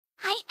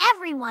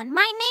everyone,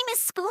 my name is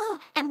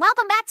Scootaloo, and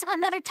welcome back to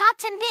another Top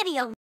 10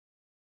 video.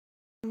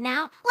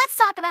 Now, let's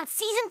talk about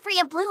Season 3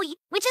 of Bluey,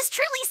 which is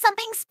truly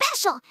something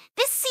special.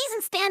 This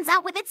season stands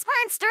out with its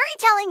fun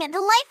storytelling and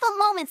delightful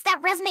moments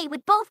that resonate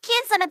with both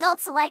kids and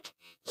adults alike.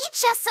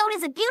 Each episode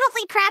is a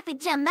beautifully crafted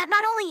gem that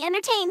not only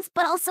entertains,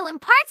 but also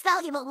imparts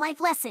valuable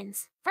life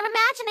lessons. From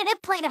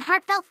imaginative play to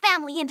heartfelt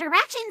family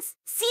interactions,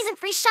 Season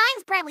 3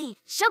 shines brightly,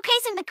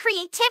 showcasing the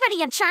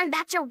creativity and charm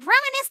that Joe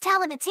and his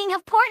talented team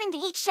have poured into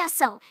each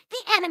episode.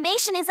 The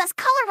animation is as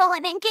colorful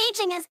and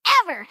engaging as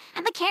ever,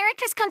 and the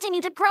characters continue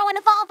to grow and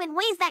evolve in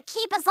ways that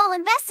keep us all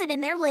invested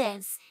in their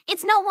lives.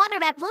 It's no wonder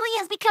that Bluey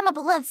has become a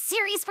beloved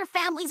series for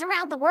families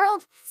around the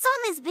world. So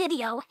in this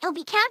video, I'll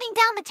be counting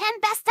down the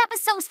 10 best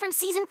episodes from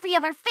Season 3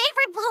 of our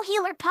favorite Blue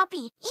Heeler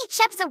puppy. Each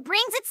episode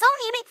brings its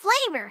own unique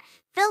flavor,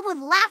 filled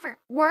with laughter,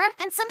 warmth,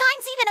 and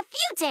sometimes even a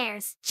few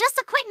dares. Just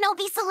a quick note,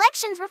 these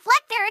selections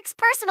reflect Eric's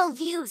personal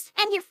views,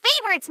 and your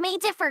favorites may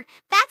differ.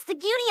 That's the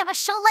beauty of a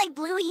show like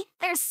Bluey.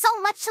 There's so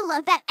much to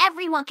love that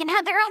everyone can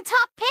have their own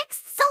top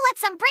picks. So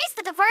let's embrace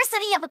the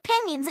diversity of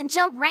opinions and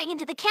jump right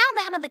into the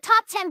countdown of the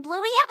top 10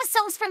 Bluey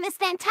episodes from this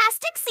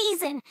fantastic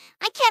season.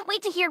 I can't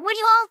wait to hear what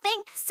you all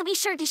think, so be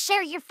sure to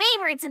share your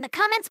favorites in the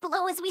comments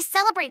below as we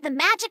celebrate the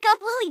magic of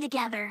Bluey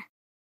together.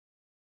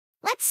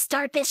 Let's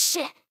start this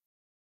shit.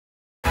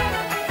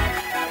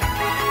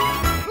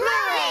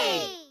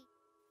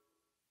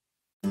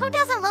 Who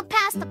doesn't look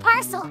past the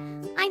parcel?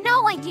 I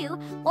know I do,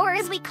 or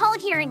as we call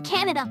it here in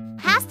Canada,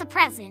 pass the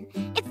present.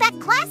 It's that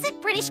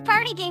classic British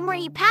party game where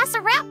you pass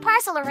a wrapped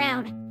parcel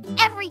around.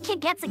 Every kid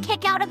gets a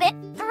kick out of it.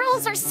 The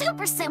rules are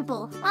super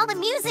simple. While the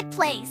music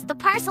plays, the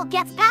parcel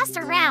gets passed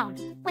around.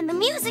 When the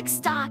music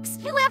stops,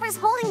 whoever's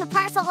holding the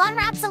parcel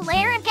unwraps a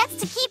layer and gets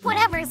to keep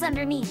whatever's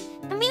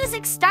underneath. The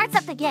music starts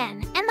up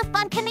again, and the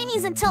fun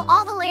continues until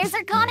all the layers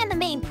are gone and the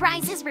main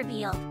prize is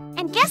revealed.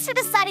 And guess who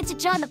decided to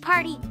join the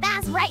party?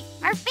 That's right,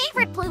 our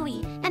favorite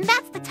Bluey. And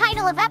that's the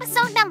title of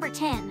episode number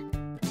 10.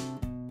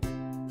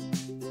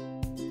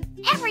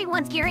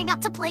 Everyone's gearing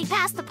up to play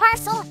Pass the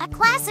Parcel, a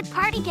classic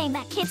party game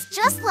that kids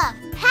just love.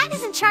 Pat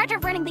is in charge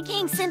of running the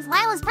game since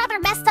Lila's brother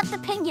messed up the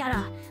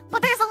piñata.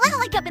 But there's a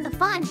little hiccup in the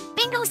fun.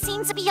 Bingo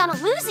seems to be on a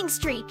losing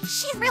streak.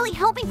 She's really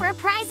hoping for a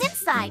prize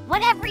inside,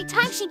 but every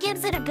time she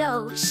gives it a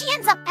go, she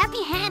ends up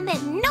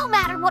empty-handed no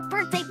matter what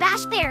birthday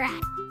bash they're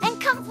at. Then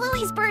comes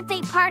Bluey's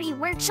birthday party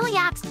where Chili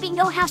asks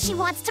Bingo how she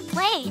wants to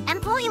play,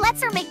 and Bluey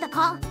lets her make the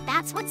call.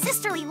 That's what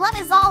sisterly love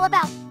is all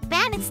about.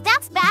 Bandit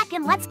steps back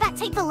and lets Pat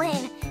take the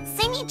lead.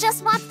 Singy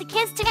just wants the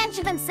kids to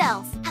enjoy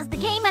themselves. As the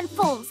game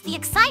unfolds, the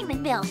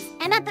excitement builds,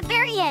 and at the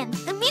very end,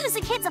 the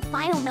music hits a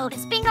final note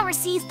as Bingo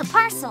receives the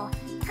parcel.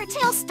 Her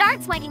tail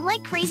starts wagging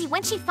like crazy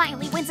when she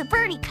finally wins a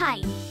birdie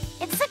kite.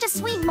 It's such a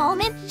sweet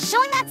moment,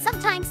 showing that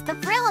sometimes the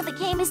thrill of the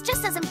game is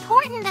just as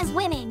important as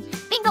winning.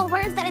 Bingo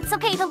learns that it's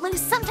okay to lose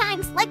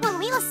sometimes, like when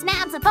Lila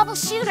snaps a bubble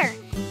shooter.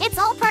 It's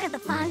all part of the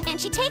fun, and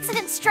she takes it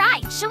in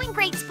stride, showing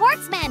great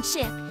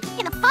sportsmanship.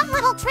 In a fun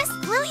little twist,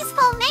 Bluey's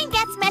full name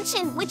gets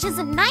mentioned, which is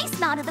a nice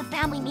nod to the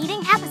family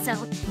meeting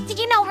episode. Did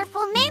you know her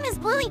full name is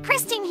Bluey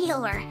Christine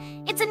Heeler?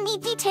 It's a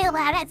neat detail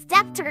that adds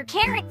depth to her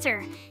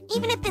character.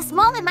 Even if this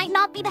moment might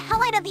not be the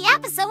highlight of the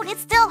episode, it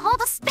still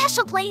holds a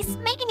special place,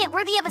 making it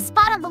worthy of a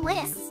spot on the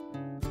list.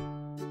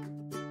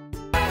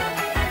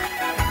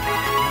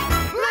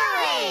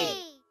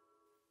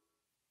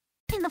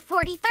 In the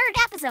 43rd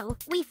episode,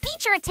 we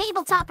feature a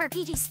tabletop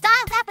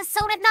RPG-styled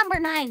episode at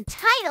number 9,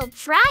 titled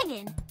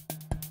Dragon.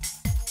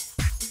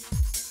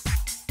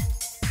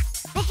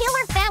 The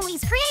Heeler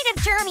family's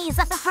creative journey is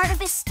at the heart of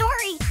this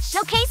story,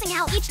 showcasing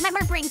how each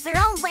member brings their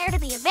own flair to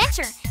the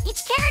adventure.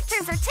 Each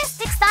character's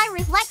artistic style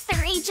reflects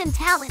their age and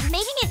talent,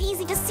 making it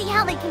easy to see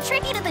how they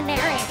contribute to the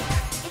narrative.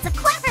 It's a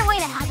clever way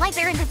to highlight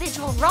their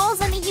individual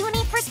roles and the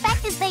unique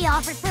perspectives they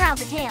offer throughout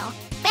the tale.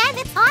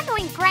 Bandit's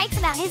ongoing gripes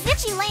about his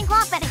itchy leg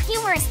lock add a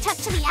humorous touch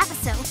to the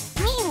episode.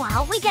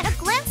 Meanwhile, we get a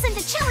glimpse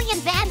into Chili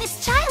and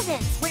Bandit's childhood,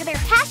 where their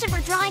passion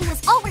for drawing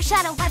was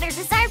overshadowed by their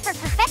desire for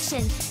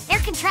perfection. Their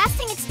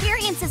contrasting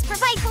experiences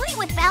provide Bluey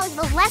with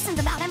valuable lessons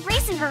about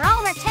embracing her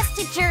own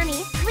artistic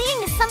journey,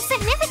 leading to some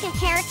significant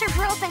character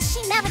growth as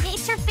she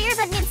navigates her fears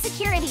and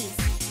insecurities.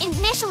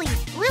 Initially,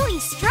 Bluey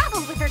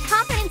struggled with her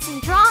confidence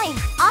in drawing,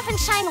 often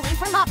shying away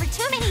from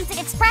opportunities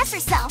to express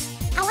herself.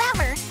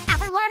 However,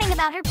 after learning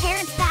about her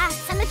parents'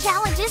 past and the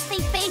challenges they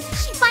faced,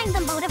 she finds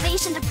the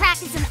motivation to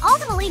practice and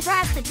ultimately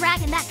drives the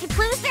dragon that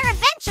concludes their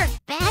adventure.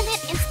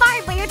 Bandit,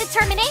 inspired by her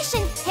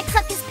determination, picks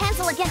up his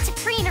pencil again to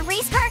create a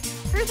race car,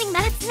 proving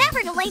that it's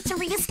never too late to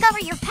rediscover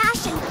your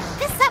passion.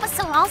 This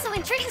episode also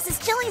introduces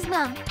Chili's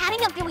mom,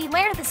 adding a gooey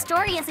layer to the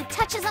story as it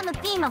touches on the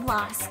theme of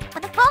loss.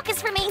 But the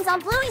focus remains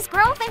on Bluey's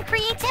growth and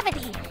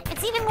creativity.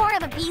 It's even more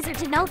of a teaser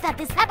to note that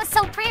this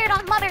episode premiered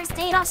on Mother's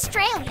Day in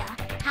Australia.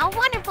 How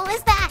wonderful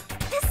is that?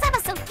 This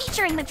episode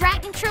featuring the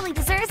dragon truly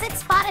deserves its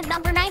spot at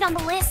number 9 on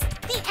the list.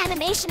 The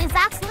animation is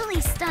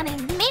absolutely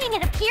stunning, making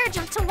it a pure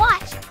joy to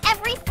watch.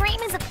 Every frame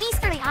is a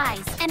feast for the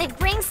eyes, and it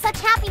brings such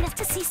happiness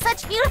to see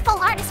such beautiful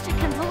artistry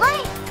come to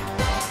life.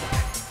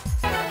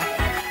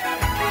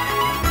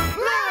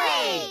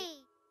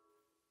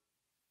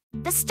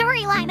 The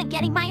storyline of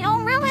getting my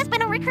own room has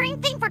been a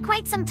recurring theme for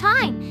quite some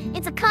time.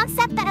 It's a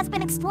concept that has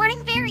been explored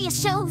in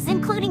various shows,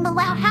 including The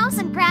Loud House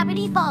and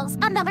Gravity Falls,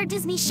 another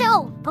Disney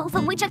show, both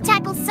of which have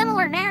tackled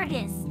similar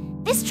narratives.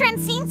 This trend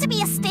seems to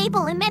be a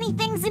staple in many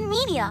things in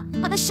media,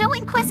 but the show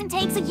in question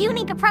takes a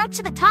unique approach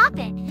to the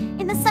topic.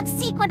 In the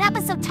subsequent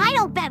episode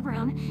titled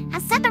Bedroom,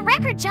 has set the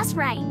record just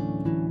right.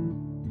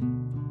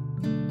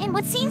 In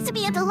what seems to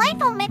be a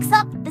delightful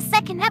mix-up, the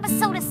second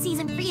episode of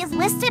Season 3 is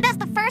listed as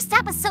the first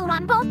episode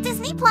on both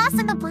Disney Plus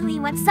and the Bluey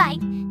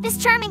website.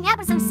 This charming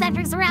episode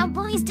centers around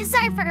Bluey's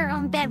desire for her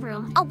own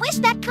bedroom, a wish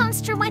that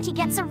comes true when she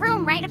gets a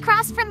room right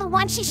across from the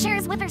one she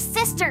shares with her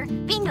sister,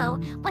 Bingo.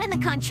 But in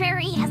the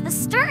contrary, as the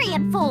story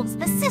unfolds,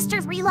 the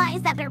sisters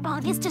realize that their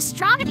bond is too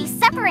strong to be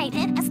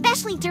separated,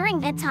 especially during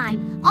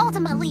bedtime.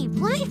 Ultimately,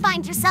 Bluey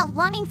finds herself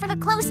longing for the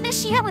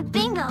closeness she had with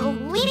Bingo,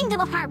 leading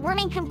to a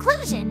heartwarming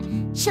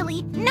conclusion.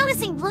 Chili,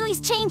 noticing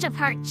Bluey's change of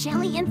heart,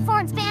 Chili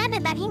informs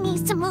Bandit that he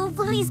needs to move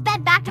Bluey's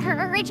bed back to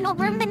her original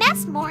room the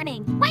next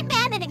morning. When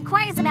Bandit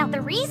inquires about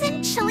the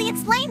reason, Chili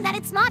explains that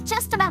it's not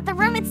just about the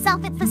room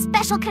itself, it's the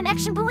special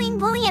connection between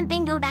Bluey and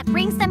Bingo that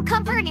brings them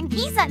comfort and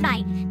peace at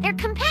night. Their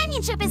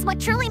companionship is what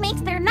truly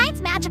makes their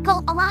nights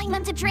magical, allowing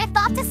them to drift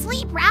off to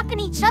sleep wrapped in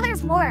each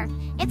other's warmth.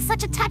 It's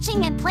such a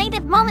touching and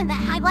plaintive moment that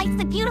highlights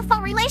the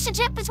beautiful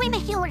relationship between the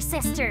Healer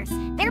sisters.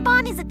 Their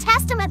bond is a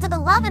testament to the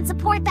love and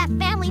support that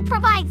family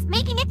provides,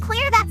 making it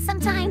clear that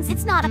sometimes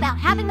it's not about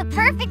having the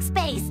perfect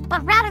space,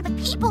 but rather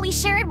the people we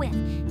share it with.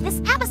 This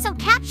episode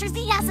captures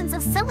the essence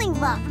of sibling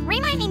love,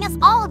 reminding us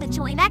all of the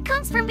joy that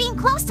comes from being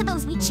close to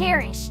those we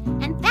cherish.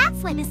 And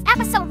that's why this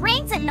episode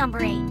reigns at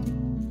number 8.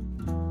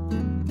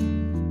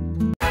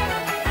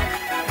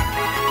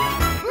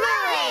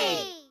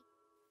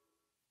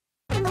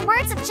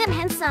 Words of Jim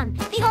Henson,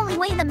 the only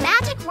way the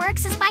magic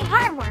works is by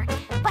hard work.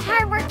 But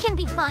hard work can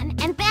be fun,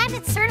 and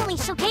Bandit certainly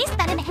showcased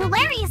that in a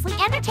hilariously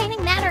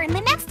entertaining manner in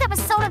the next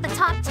episode of the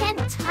Top 10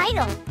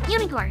 titled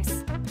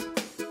Unicorns.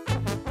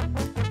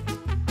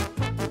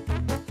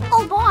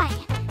 Oh boy,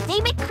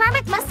 David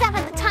Kermit must have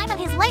at the time of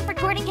his life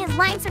recording his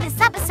lines for this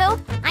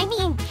episode. I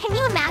mean, can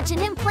you imagine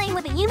him playing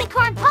with a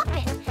unicorn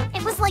puppet?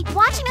 It was like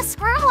watching a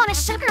squirrel on a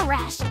sugar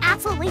rush.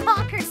 Absolutely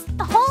bonkers.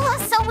 The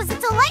whole show was a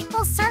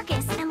delightful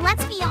circus, and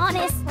let's be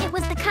honest, it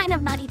was the kind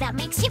of nutty that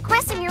makes you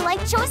question your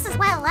life choices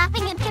while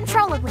laughing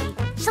uncontrollably.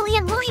 Chili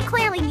and Bluey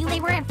clearly knew they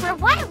were in for a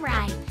wild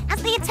ride.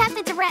 As they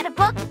attempted to read a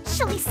book,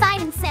 Chili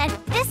sighed and said,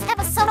 "This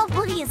episode of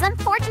Bluey is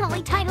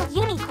unfortunately titled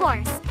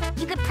Unicorns."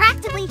 You could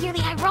practically hear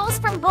the eye rolls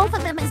from both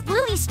of them as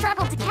Bluey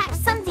struggled to catch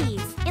some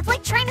D's. It's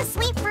like trying to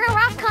sleep through a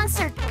rock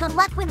concert. Good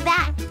luck with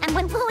that. And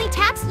when Bluey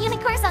taps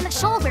Unicorns on the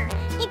shoulder,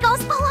 he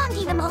goes full-on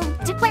diva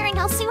mode, declaring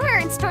he'll sue her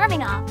and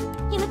storming off.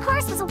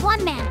 Unicorns was a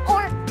one-man,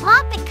 or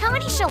puppet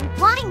comedy show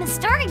plotting the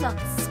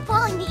storybooks,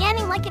 spoiling the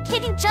ending like a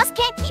kid who just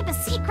can't keep a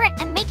secret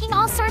and making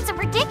all sorts of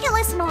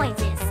ridiculous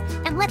noises.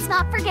 And let's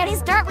not forget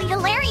his darkly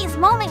hilarious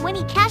moment when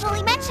he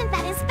casually mentioned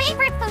that his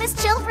favorite food is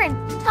children.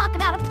 Talk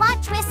about a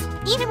plot twist,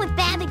 even with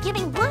Bandit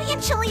giving Bluey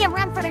and Chili a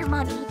run for their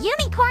money.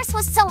 Unicorns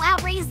was so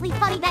outrageously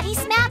funny that he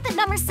snapped the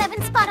number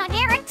 7 spot on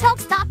Eric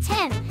Toke's Top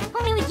 10.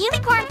 Who knew a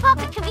unicorn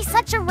puppet could be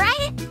such a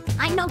riot?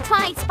 I know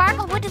Twilight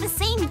Sparkle would do the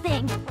same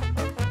thing.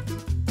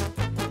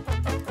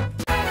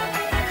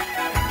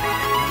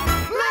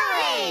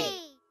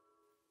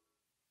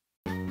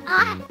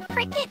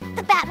 Cricket,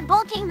 the bat and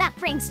ball game that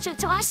brings joy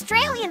to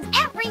Australians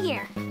every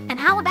year. And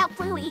how about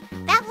Bluey,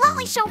 that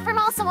lovely show from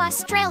also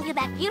Australia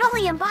that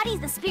beautifully embodies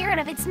the spirit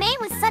of its name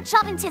with such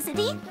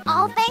authenticity?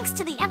 All thanks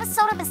to the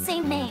episode of the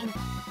same name.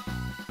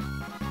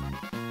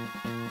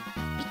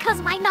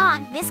 Because why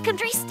not? This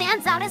country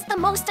stands out as the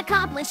most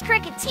accomplished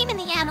cricket team in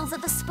the annals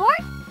of the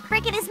sport.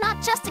 Cricket is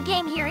not just a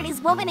game here, it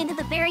is woven into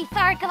the very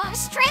fabric of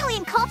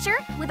Australian culture,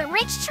 with a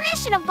rich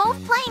tradition of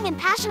both playing and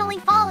passionately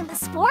following the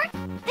sport.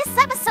 This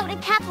episode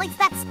encapsulates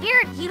that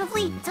spirit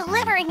beautifully,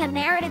 delivering a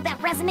narrative that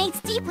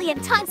resonates deeply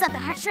and tugs at the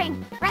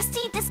heartstring.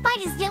 Rusty, despite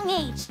his young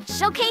age,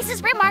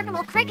 showcases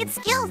remarkable cricket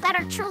skills that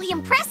are truly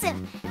impressive.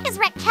 His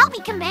Red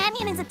Kelpie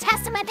companion is a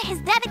testament to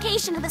his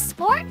dedication to the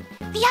sport.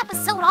 The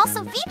episode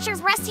also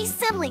features Rusty's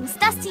siblings,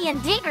 Dusty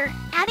and Digger,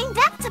 adding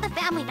depth to the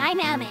family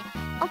dynamic.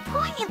 A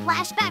poignant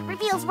flashback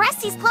reveals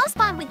Rusty's close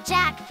bond with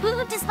Jack,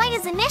 who, despite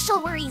his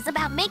initial worries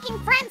about making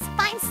friends,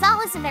 finds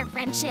solace in their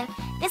friendship.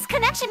 This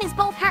connection is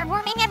both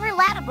heartwarming and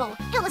relatable,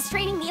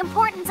 illustrating the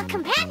importance of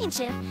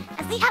companionship.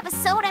 As the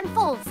episode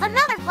unfolds,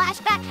 another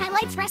flashback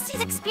highlights Rusty's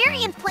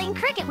experience playing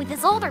cricket with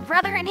his older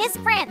brother and his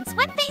friends.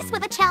 When faced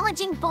with a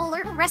challenging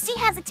bowler, Rusty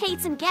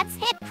hesitates and gets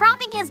hit,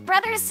 prompting his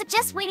brother to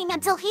suggest waiting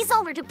until he's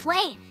older to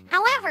play.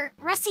 However,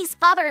 Rusty's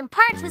father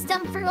imparts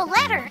wisdom through a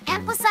letter,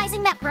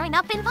 emphasizing that growing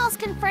up involves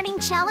confronting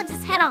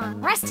challenges head-on.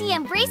 Rusty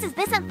embraces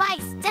this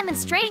advice,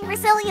 demonstrating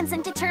resilience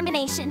and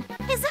determination.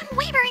 His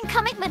unwavering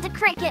commitment to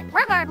cricket,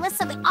 regardless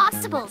of the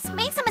obstacles,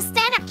 makes him a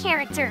stand-up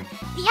character.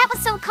 The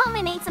episode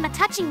culminates in a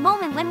touching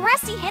moment when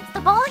Rusty hits the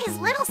ball his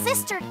little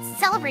sister,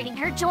 celebrating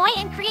her joy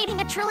and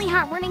creating a truly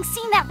heartwarming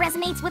scene that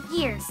resonates with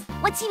years.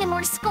 What's even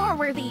more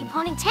score-worthy,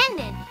 pun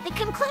intended, the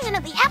conclusion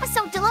of the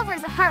episode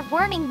delivers a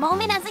heartwarming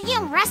moment as a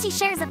young Rusty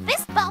shares a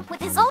fist bump with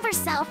his older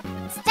self,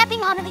 stepping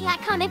onto the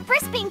iconic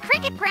Brisbane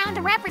cricket ground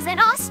to represent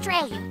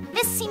Australia.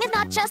 This scene is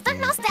not just a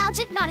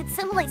nostalgic nod, it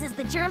symbolizes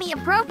the journey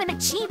of growth and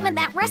achievement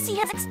that Rusty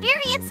has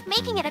experienced,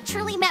 making it a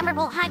truly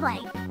memorable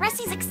highlight.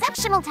 Rusty's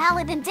exceptional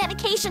talent and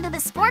dedication to the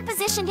sport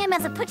position him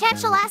as a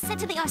potential asset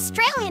to the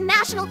Australian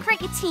national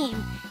cricket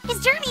team.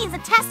 His journey is a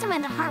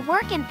testament to hard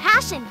work and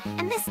passion,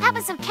 and this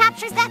episode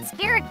captures that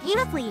spirit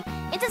beautifully.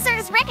 It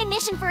deserves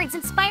recognition for its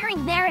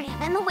inspiring narrative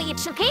and the way it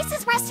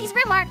showcases Rusty's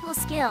remarkable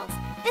skills.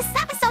 This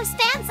episode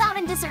stands out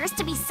and deserves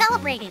to be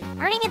celebrated,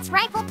 earning its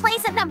rightful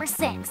place at number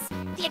 6.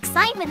 The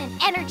excitement and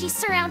energy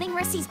surrounding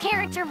Rusty's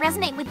character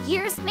resonate with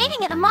viewers,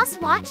 making it a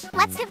must-watch.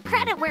 Let's give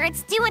credit where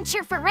it's due and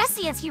cheer for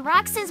Rusty as he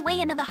rocks his way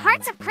into the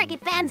hearts of cricket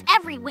fans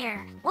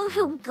everywhere.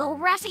 Woohoo, go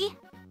Rusty!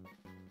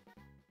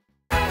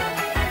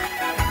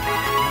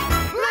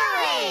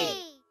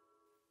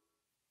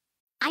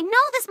 I know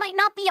this might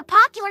not be a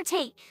popular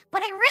take,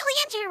 but I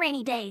really enjoy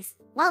rainy days.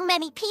 While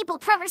many people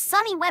prefer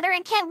sunny weather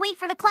and can't wait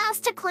for the clouds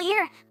to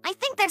clear, I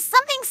think there's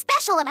something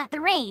special about the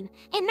rain.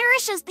 It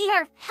nourishes the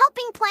earth,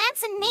 helping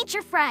plants and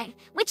nature thrive,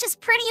 which is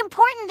pretty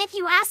important if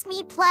you ask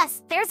me.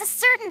 Plus, there's a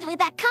certain joy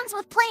that comes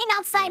with playing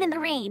outside in the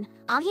rain.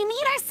 All you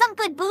need are some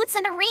good boots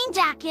and a rain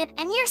jacket,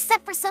 and you're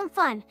set for some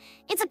fun.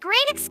 It's a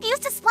great excuse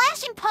to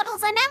splash in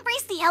puddles and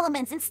embrace the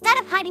elements instead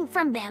of hiding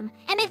from them.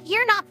 And if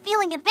you're not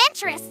feeling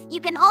adventurous,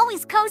 you can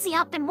always cozy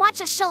up and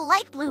watch a show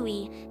like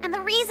Bluey. And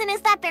the reason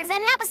is that there's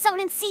an episode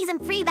in Season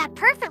 3 that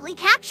perfectly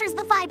captures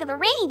the vibe of a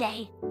rainy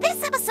day.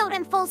 This episode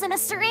unfolds in a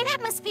serene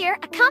atmosphere,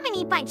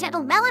 accompanied by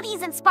gentle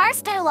melodies and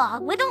sparse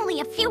dialogue, with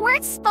only a few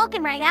words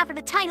spoken right after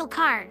the title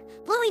card.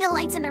 Bluey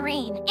delights in the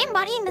rain,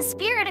 embodying the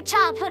spirit of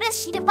childhood as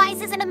she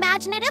devises an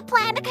imaginative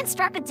plan to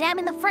construct a dam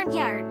in the front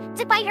yard.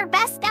 Despite her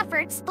best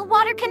efforts, the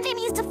water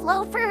continues to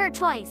flow for her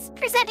toys,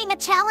 presenting a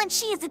challenge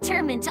she is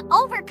determined to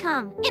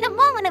overcome. In a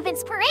moment of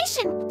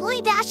inspiration,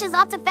 Bluey dashes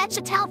off to fetch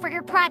a towel for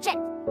her project.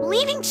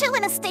 Leaving Chill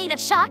in a state of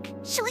shock,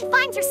 Chilly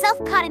finds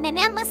herself caught in an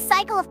endless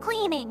cycle of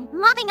cleaning,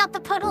 mopping up the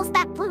puddles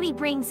that Bluey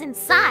brings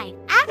inside.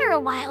 After a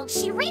while,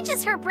 she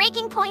reaches her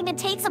breaking point and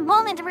takes a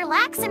moment to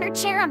relax in her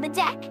chair on the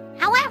deck.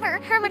 However,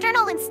 her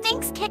maternal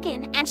instincts kick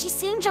in, and she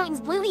soon joins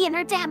Bluey in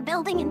her dam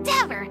building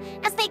endeavor.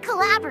 As they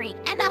collaborate,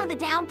 and now the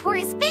downpour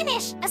is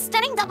finished, a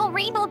stunning double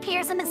rainbow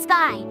appears in the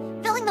sky,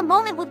 filling the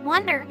moment with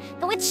wonder,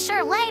 though it's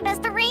sure-led as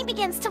the rain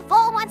begins to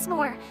fall once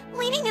more,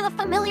 leading to a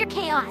familiar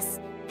chaos.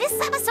 This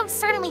episode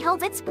certainly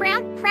holds its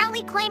ground,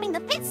 proudly claiming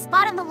the 5th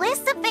spot on the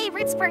list of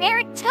favorites for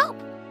Eric Taupe.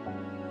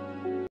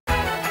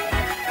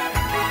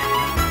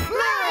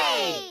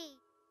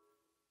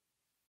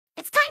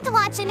 It's time to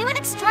launch a new and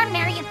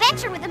extraordinary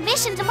adventure with a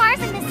mission to Mars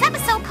in this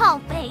episode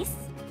called Base.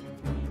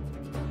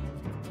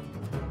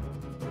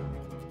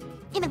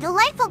 In a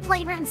delightful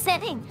playground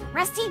setting,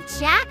 Rusty,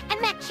 Jack, and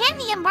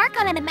Mackenzie embark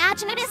on an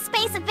imaginative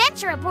space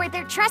adventure aboard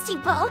their trusty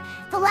boat.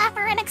 The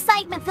laughter and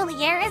excitement fill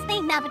the air as they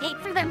navigate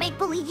through their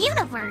make-believe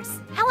universe.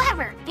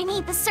 However,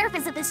 beneath the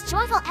surface of this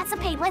joyful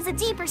escapade lies a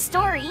deeper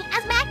story,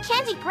 as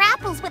Mackenzie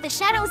grapples with the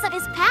shadows of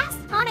his past,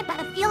 haunted by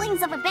the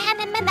feelings of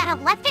abandonment that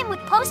have left him with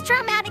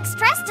post-traumatic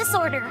stress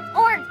disorder,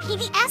 or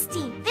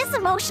PTSD. This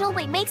emotional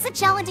weight makes it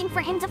challenging for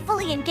him to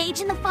fully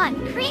engage in the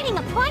fun, creating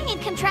a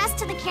poignant contrast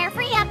to the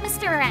carefree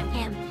atmosphere around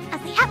him. As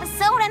the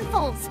episode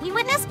unfolds, we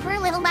witness poor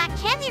little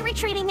Mackenzie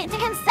retreating into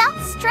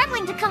himself,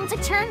 struggling to come to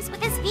terms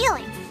with his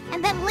feelings.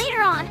 And then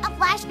later on, a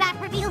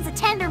flashback reveals a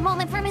tender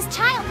moment from his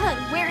childhood,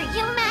 where a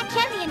young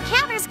Mackenzie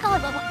encounters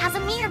Scootaloo as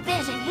a mere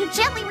vision who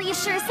gently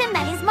reassures him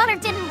that his mother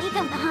didn't leave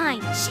him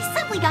behind. She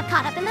simply got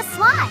caught up in the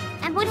slide.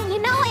 And wouldn't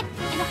you know it,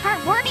 in a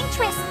heartwarming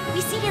twist, we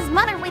see his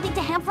mother waving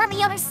to him from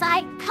the other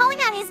side, calling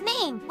out his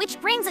name,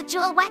 which brings a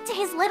jewel wet to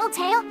his little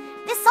tail.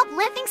 This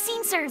uplifting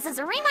scene serves as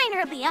a reminder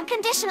of the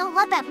unconditional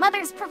love that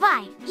mothers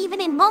provide, even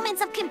in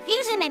moments of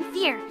confusion and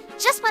fear.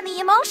 Just when the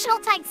emotional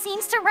tide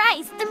seems to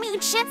rise, the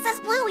mood shifts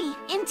as Bluey,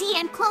 Indy,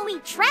 and Chloe,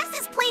 dressed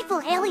as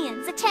playful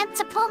aliens, attempt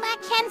to pull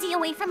Mackenzie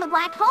away from the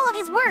black hole of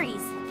his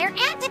worries. Their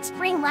antics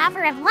bring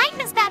laughter and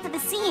lightness back to the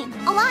scene,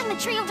 allowing the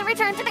trio to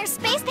return to their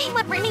space theme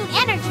with renewed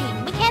energy.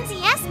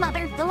 Mackenzie's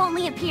mother, though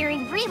only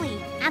appearing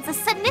briefly, adds a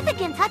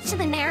significant touch to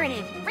the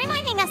narrative,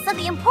 reminding us of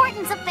the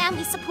importance of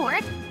family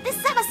support.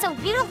 This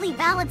episode beautifully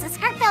balances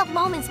heartfelt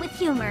moments with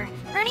humor,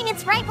 earning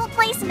its rightful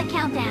place in the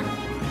countdown.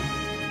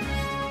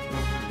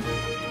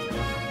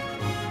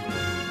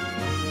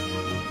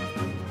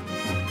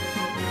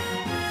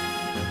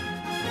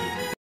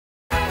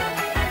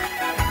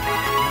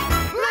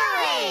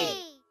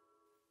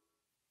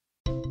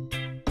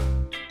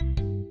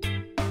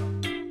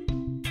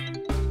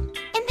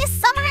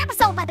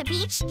 By the beach,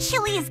 beach,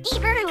 Chili is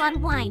eager to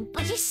unwind,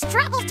 but she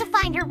struggles to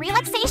find her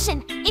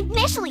relaxation.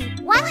 Initially,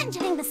 while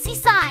enjoying the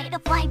seaside, a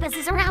fly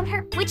buzzes around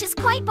her, which is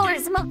quite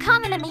bothersome,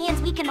 common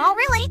amends we can all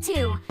relate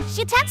to.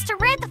 She attempts to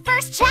read the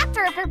first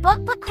chapter of her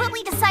book, but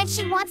quickly decides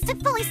she wants to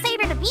fully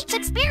savor the beach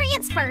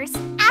experience first.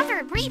 After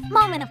a brief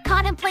moment of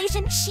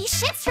contemplation, she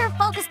shifts her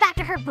focus back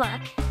to her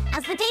book.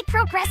 As the day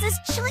progresses,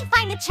 Chili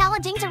finds it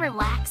challenging to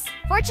relax.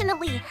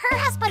 Fortunately, her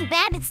husband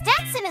Bandit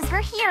steps in as her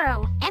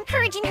hero,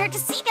 encouraging her to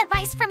seek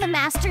advice from the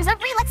masters of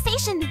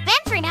relaxation.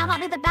 Venturing out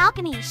onto the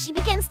balcony, she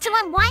begins to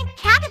unwind,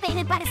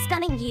 captivated by the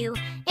stunning view.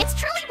 It's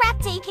truly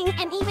breathtaking,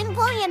 and even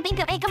Bluey and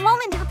Bingo take a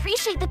moment to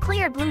appreciate the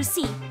clear blue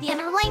sea. The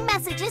underlying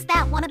message is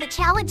that one of the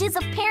challenges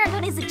of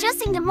parenthood is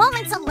adjusting to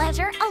moments of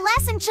leisure, a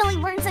lesson Chili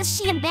learns as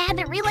she and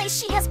Bandit realize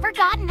she has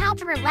forgotten how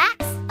to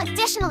relax.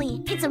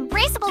 Additionally, it's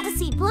embraceable to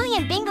see Bluey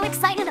and Bingo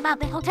excited about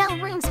the hotel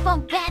room's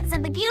bunk beds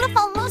and the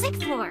beautiful music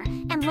floor.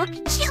 And look,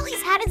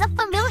 Chili's hat is a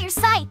familiar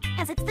sight,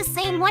 as it's the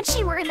same one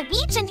she wore in the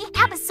beach in the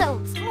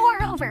episodes.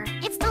 Moreover,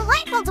 it's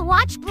delightful to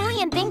watch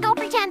Bluey and Bingo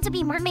pretend to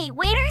be mermaid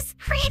waiters,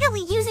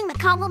 creatively using the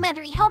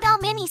complimentary hotel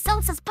mini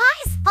sodas as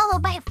pies,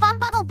 followed by a fun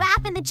bubble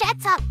bath in the jet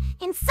tub.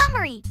 In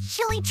summary,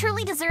 Chili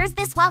truly deserves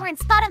this well-earned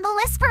spot on the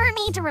list for her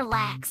need to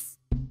relax.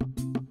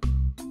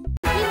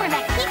 Humor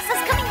that keeps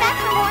us coming back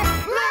for more.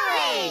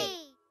 Bluey!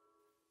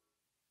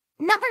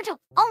 Number 2.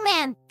 Oh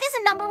man, this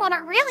and number 1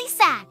 are really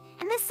sad,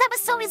 and this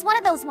episode is one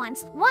of those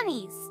ones.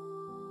 Oneies.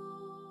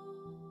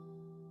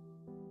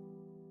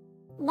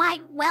 Why,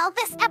 well,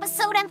 this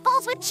episode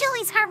unfolds with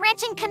Chili's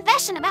heart-wrenching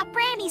confession about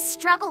Brandy's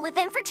struggle with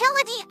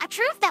infertility, a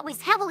truth that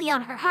weighs heavily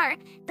on her heart.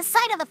 The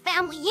sight of the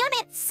family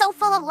unit, so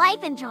full of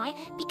life and joy,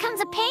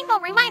 becomes a painful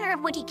reminder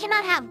of what he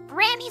cannot have.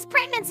 Brandy's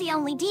pregnancy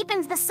only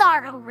deepens the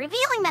sorrow,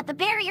 revealing that the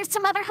barriers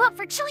to motherhood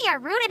for Chili are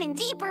rooted in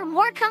deeper,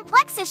 more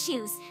complex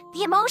issues.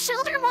 The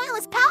emotional turmoil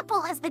is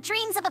palpable as the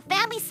dreams of a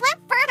family slip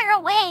further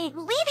away,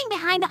 leaving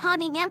behind a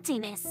haunting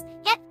emptiness.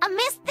 Yet,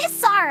 amidst this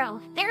sorrow,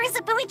 there is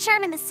a buoy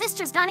charm in the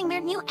sisters donning their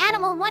new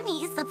animal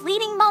oneies, the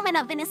fleeting moment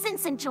of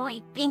innocence and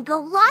joy. Bingo,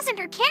 lost in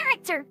her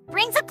character,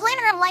 brings a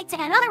glimmer of light to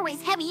an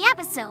otherwise heavy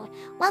episode.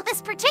 While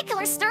this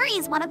particular story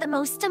is one of the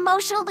most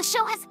emotional the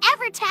show has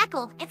ever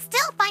tackled, it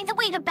still finds a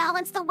way to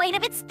balance the weight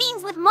of its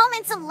themes with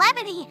moments of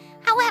levity.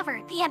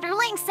 However, the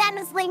underlying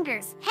sadness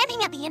lingers,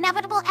 hinting at the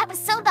inevitable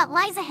episode that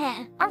lies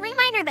ahead. A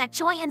reminder that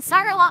joy and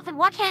sorrow often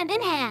walk hand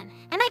in hand.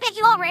 And I bet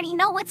you already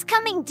know what's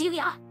coming, do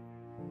ya?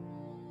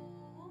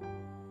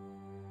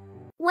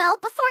 Well,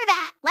 before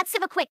that, let's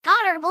give a quick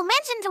honorable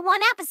mention to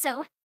one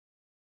episode.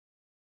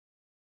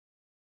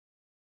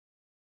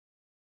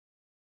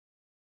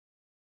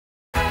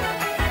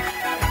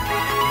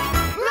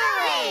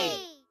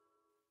 Bluey!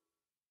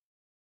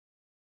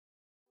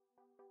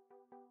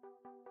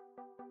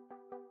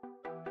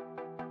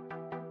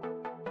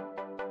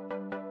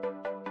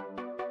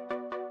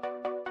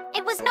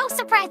 It was no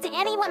surprise to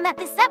anyone that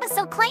this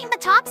episode claimed the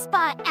top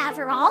spot.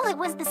 After all, it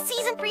was the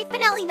season 3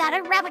 finale that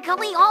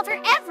irrevocably altered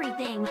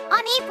everything.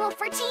 On April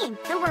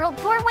 14th, the world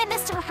bore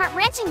witness to a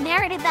heart-wrenching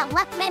narrative that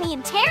left many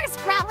in tears,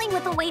 grappling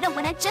with the weight of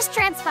what had just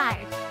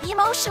transpired. The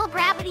emotional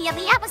gravity of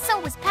the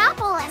episode was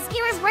palpable as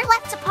viewers were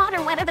left to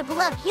ponder whether the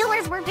beloved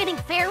healers were bidding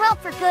farewell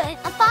for good,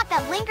 a thought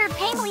that lingered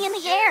painfully in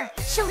the air.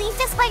 Chili,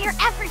 despite her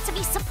efforts to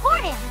be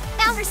supportive,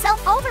 found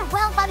herself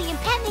overwhelmed by the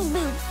impending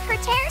move, her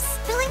tears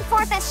spilling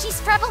forth as she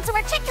struggled to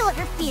articulate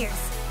her fears.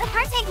 The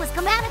heartache was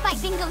combated by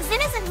Bingo's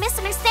innocent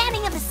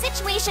misunderstanding of the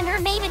situation. Her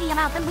naivety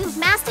about the move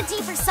masked a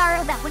deeper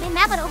sorrow that would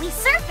inevitably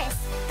surface.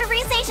 The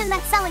realization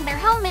that selling their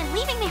home and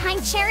leaving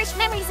behind cherished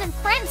memories and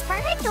friends,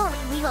 particularly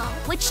Lilo,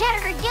 would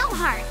shatter her guilt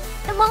heart.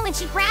 The moment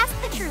she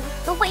grasped the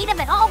truth, the weight of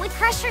it all would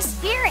crush her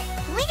spirit,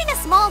 leaving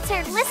a small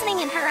tear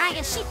glistening in her eye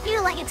as she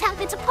futilely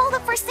attempted to pull the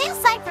for sale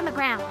sign from the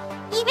ground.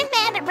 Even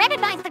Bandit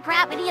recognized the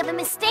gravity of the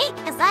mistake,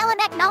 a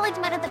silent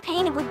acknowledgement of the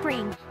pain it would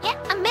bring. Yet,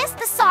 amidst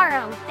the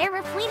sorrow, there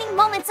were fleeting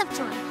moments of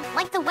joy,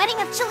 like the wedding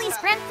of Chili's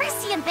friend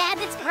Fristy and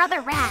Bandit's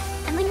brother Rat,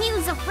 and the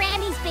news of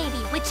Brandy's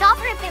baby, which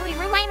offered a very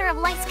reminder of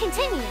life's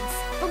continuance.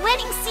 The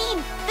wedding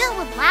scene, filled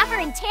with laughter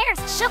and tears,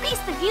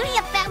 showcased the beauty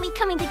of family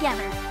coming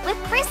together, with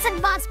Chris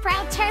and Bob's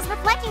proud tears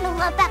reflecting the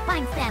love that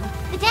binds them.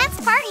 The dance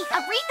party,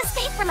 a brief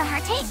escape from the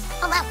heartache,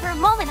 allowed for a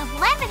moment of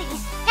levity,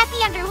 yet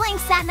the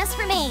underlying sadness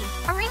remained,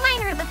 a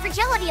reminder of the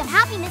fragility of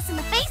happiness in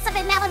the face of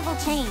inevitable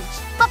change.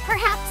 But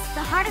perhaps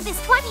the heart of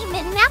this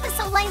 20-minute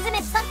episode lies in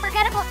its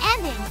unforgettable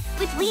ending,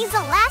 which leaves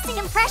a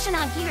lasting impression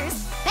on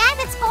viewers.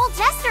 Bandit's bold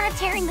gesture of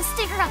tearing the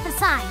sticker off the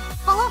sign,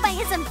 followed by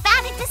his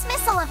emphatic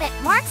dismissal of it,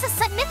 marks a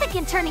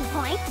significant turning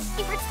point.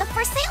 He grips the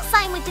for sale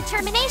sign with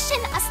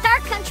determination, a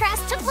stark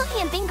contrast to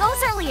Bluey and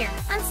Bingo's earlier,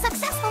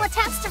 unsuccessful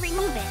attempts to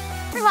remove it.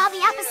 Throughout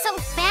the episode,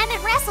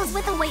 Bandit wrestles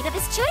with the weight of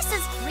his choices,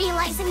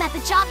 realizing that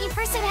the jockey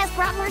pursuit has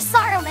brought more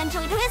sorrow than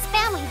joy to his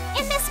family.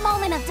 In this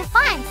moment of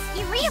defiance,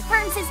 he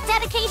reaffirms his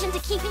dedication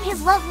to keeping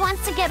his loved ones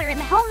together in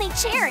the home they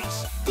cherish.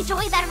 The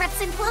joy that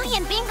erupts in Bluey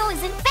and Bingo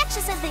is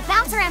infectious as they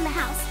bounce around the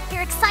house,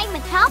 their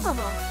excitement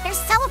palpable. Their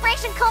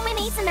celebration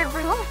culminates in their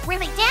room, where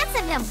they dance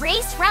and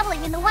embrace,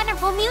 reveling in the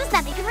wonderful news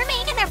that they can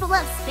remain in their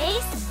beloved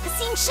space. The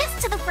scene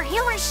shifts to the four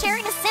healers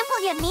sharing a simple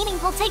yet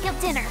meaningful take-up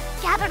dinner,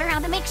 gathered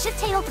around a makeshift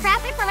table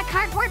crafted from a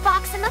cardboard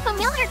box and the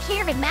familiar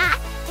Kieran mat.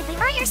 If the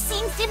earlier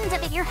scenes didn't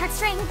hit your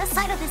heartstrings, the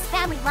sight of this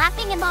family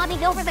laughing and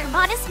bonding over their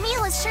modest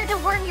meal is sure to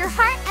warm your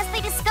heart as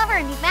they discover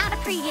a newfound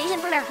appreciation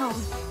for their home.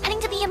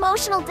 Adding to the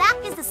emotional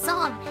depth is the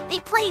song they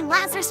play,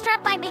 Lazarus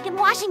Strut by Macon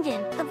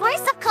Washington, the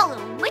voice of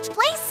Scootaloo, which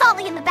plays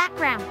softly in the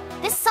background.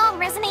 This song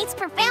resonates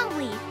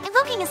profoundly,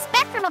 evoking a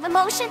spectrum of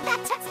emotion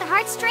that tugs the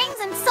heartstrings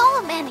and soul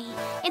of many.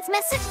 Its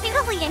message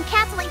beautifully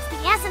encapsulates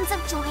the essence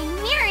of joy,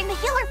 mirroring the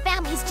Healer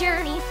family's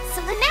journey.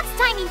 So the next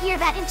time you hear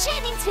that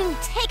enchanting tune,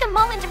 take a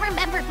moment to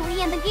remember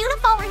Bluey and the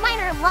beautiful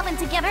reminder of love and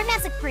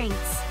togetherness it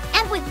brings.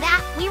 And with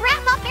that, we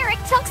wrap up Eric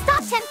Took's Top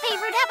 10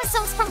 Favorite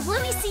Episodes from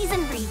Bluey Season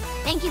 3.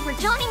 Thank you for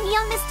joining me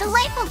on this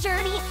delightful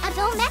journey.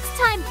 Until next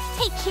time,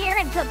 take care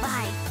and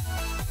goodbye.